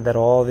enacted that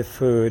all the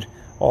food,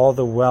 all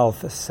the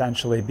wealth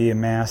essentially be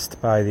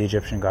amassed by the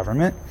Egyptian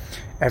government.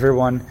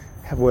 Everyone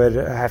would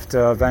have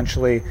to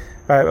eventually,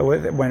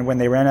 when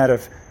they ran out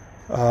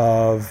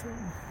of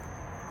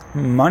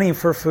money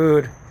for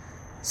food,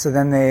 so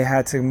then they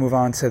had to move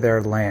on to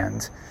their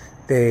land.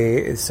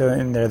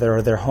 In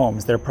their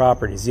homes, their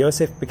properties.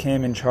 Yosef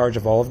became in charge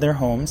of all of their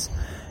homes.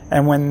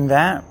 And when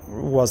that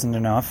wasn't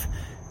enough,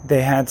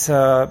 they had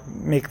to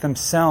make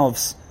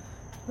themselves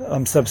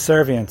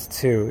subservient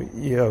to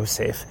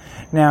Yosef.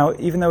 Now,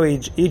 even though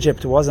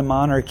Egypt was a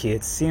monarchy,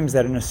 it seems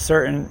that in a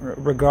certain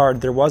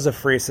regard there was a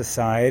free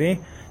society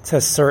to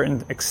a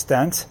certain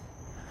extent.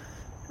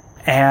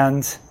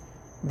 And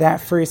that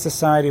free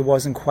society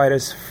wasn't quite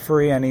as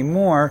free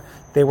anymore.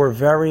 They were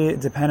very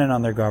dependent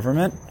on their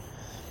government.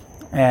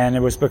 And it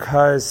was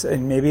because,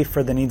 and maybe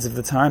for the needs of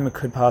the time, it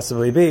could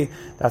possibly be,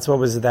 that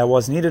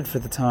was needed for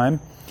the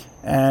time.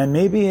 And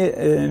maybe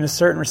in a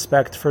certain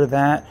respect for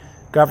that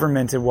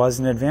government, it was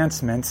an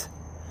advancement.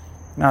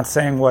 Not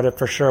saying what it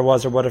for sure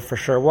was or what it for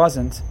sure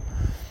wasn't.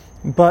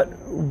 But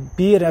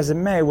be it as it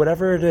may,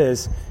 whatever it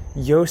is,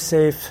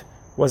 Yosef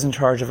was in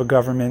charge of a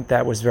government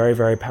that was very,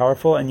 very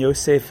powerful, and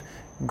Yosef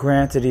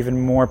granted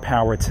even more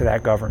power to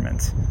that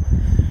government.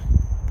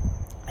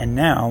 And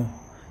now,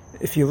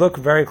 if you look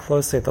very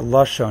closely at the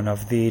Lashon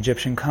of the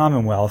Egyptian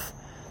Commonwealth,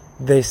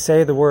 they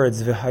say the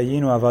words,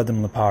 V'hayinu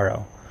avadim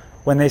leparo.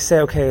 When they say,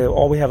 okay,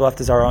 all we have left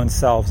is our own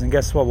selves, and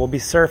guess what? We'll be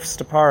serfs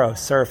to Paro.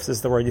 Serfs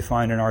is the word you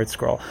find in Art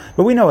Scroll.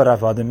 But we know what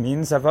avadim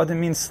means. Avadim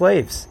means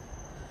slaves.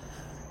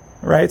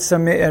 Right? So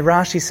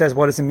Rashi says,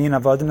 what does it mean,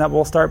 avadim? That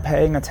we'll start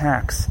paying a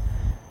tax.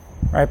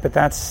 Right? But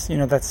that's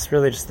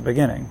really just the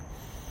beginning.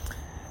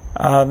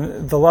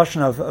 The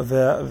lashon of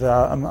the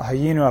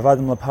hayinu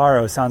avadim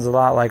leparo sounds a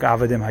lot like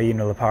avadim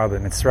hayinu leparo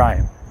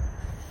b'Mitzrayim.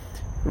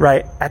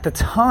 Right? At the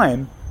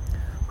time,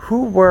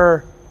 who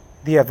were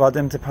the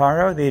avadim to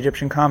Paro? The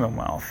Egyptian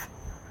Commonwealth.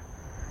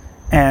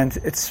 And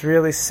it's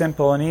really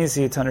simple and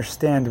easy to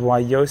understand why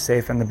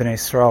Yosef and the Bnei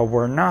Israel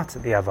were not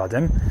the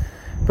avadim,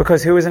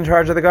 because who was in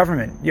charge of the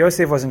government?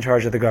 Yosef was in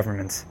charge of the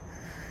government.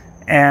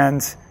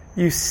 And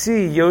you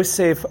see,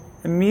 Yosef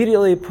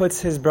immediately puts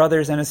his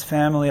brothers and his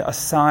family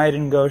aside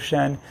in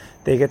Goshen.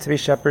 They get to be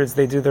shepherds.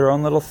 They do their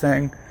own little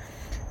thing.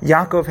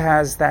 Yaakov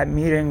has that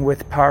meeting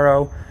with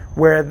Paro,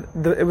 where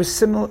it was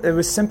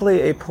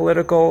simply a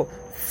political,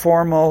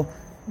 formal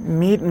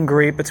meet and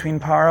greet between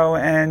Paro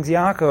and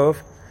Yaakov,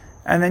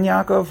 and then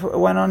Yaakov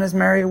went on his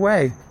merry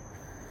way.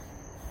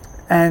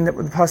 And the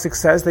pasuk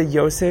says that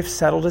Yosef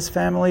settled his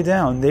family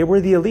down. They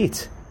were the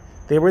elite.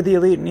 They were the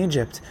elite in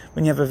Egypt.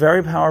 When you have a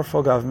very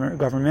powerful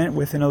government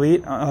with an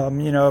elite,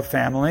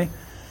 family,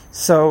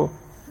 so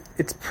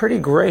it's pretty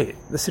great.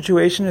 The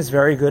situation is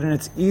very good, and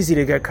it's easy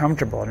to get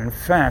comfortable. And in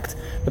fact,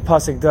 the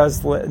pasuk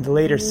does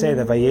later say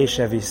that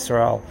Vayeshev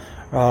Yisrael,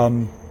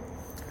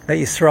 that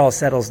Yisrael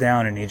settles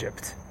down in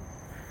Egypt.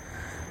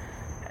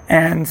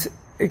 And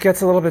it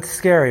gets a little bit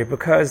scary,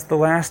 because the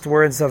last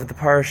words of the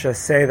Parsha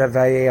say that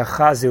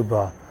Vayeachazu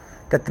ba,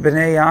 that the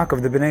Bnei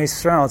Yaakov, the Bnei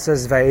Israel, it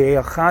says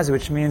Vayeachazu,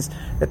 which means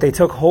that they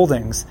took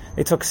holdings,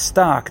 they took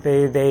stock,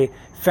 they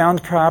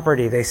found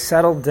property, they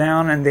settled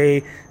down, and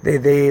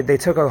they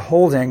took a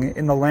holding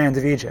in the land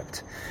of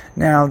Egypt.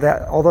 Now,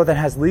 that although that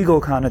has legal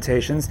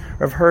connotations,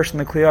 Rav Hirsch and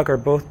the Kli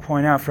Yakar both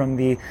point out from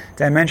the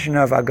dimension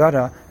of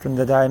Agada, from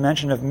the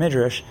dimension of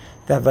Midrash,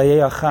 that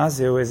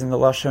Vayeachazu is in the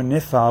Lashon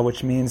Nifa,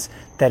 which means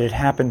that it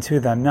happened to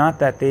them, not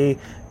that they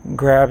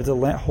grabbed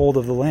hold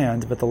of the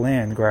land, but the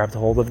land grabbed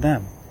hold of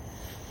them,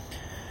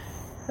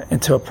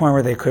 and to a point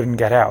where they couldn't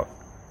get out.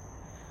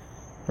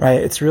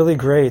 Right? It's really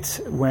great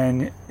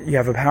when you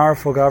have a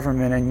powerful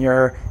government and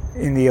you're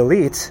in the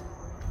elite.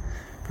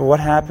 But what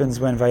happens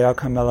when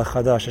Vayakam Melech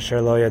Chadash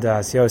Asher Lo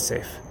Yadas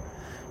Yosef?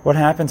 What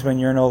happens when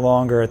you're no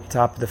longer at the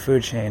top of the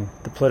food chain,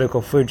 the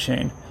political food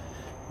chain?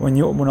 When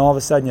all of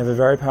a sudden you have a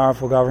very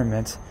powerful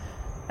government,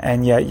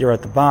 and yet you're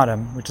at the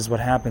bottom, which is what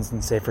happens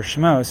in Sefer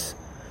Shmos.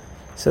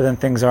 So then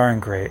things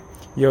aren't great.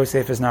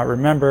 Yosef is not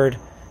remembered,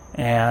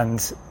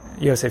 and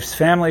Yosef's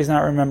family is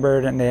not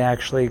remembered, and they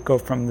actually go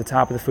from the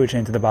top of the food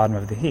chain to the bottom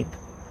of the heap.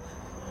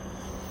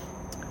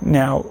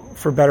 Now,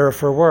 for better or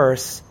for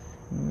worse,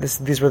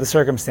 these were the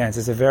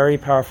circumstances. A very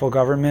powerful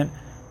government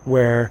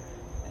where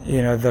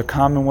the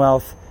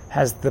Commonwealth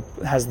has the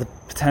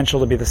potential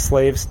to be the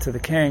slaves to the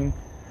king,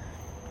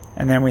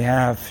 and then we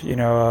have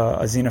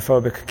a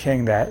xenophobic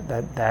king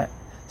that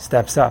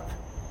steps up.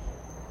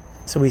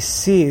 So we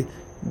see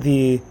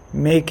the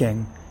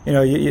making.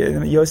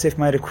 Yosef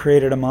might have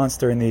created a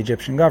monster in the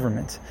Egyptian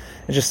government.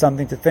 It's just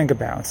something to think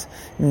about.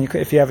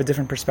 If you have a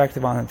different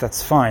perspective on it,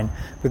 that's fine.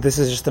 But this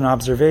is just an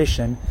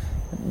observation.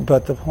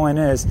 But the point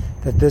is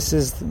that this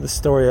is the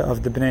story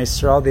of the Bnei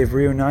Yisrael. They've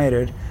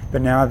reunited,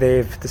 but now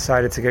they've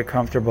decided to get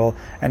comfortable,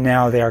 and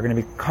now they are going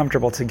to be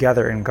comfortable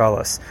together in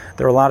Galus.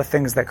 There are a lot of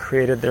things that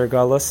created their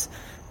Galus,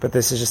 but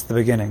this is just the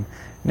beginning.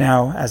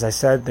 Now, as I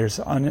said, there's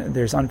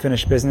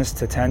unfinished business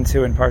to tend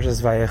to in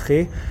Parshas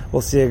Vayigash.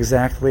 We'll see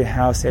exactly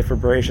how Sefer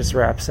Bereshis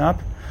wraps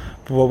up.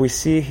 But what we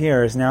see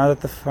here is now that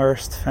the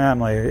first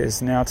family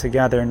is now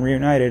together and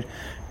reunited,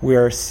 we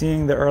are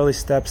seeing the early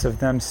steps of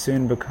them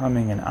soon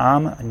becoming an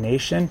Am, a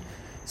nation.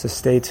 So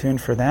stay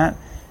tuned for that.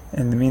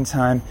 In the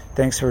meantime,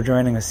 thanks for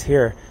joining us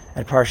here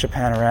at Parsha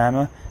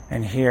Panorama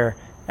and here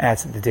at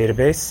the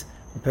database.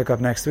 We'll pick up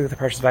next week with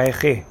the Parshas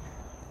Vayigash.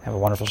 Have a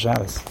wonderful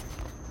Shabbos.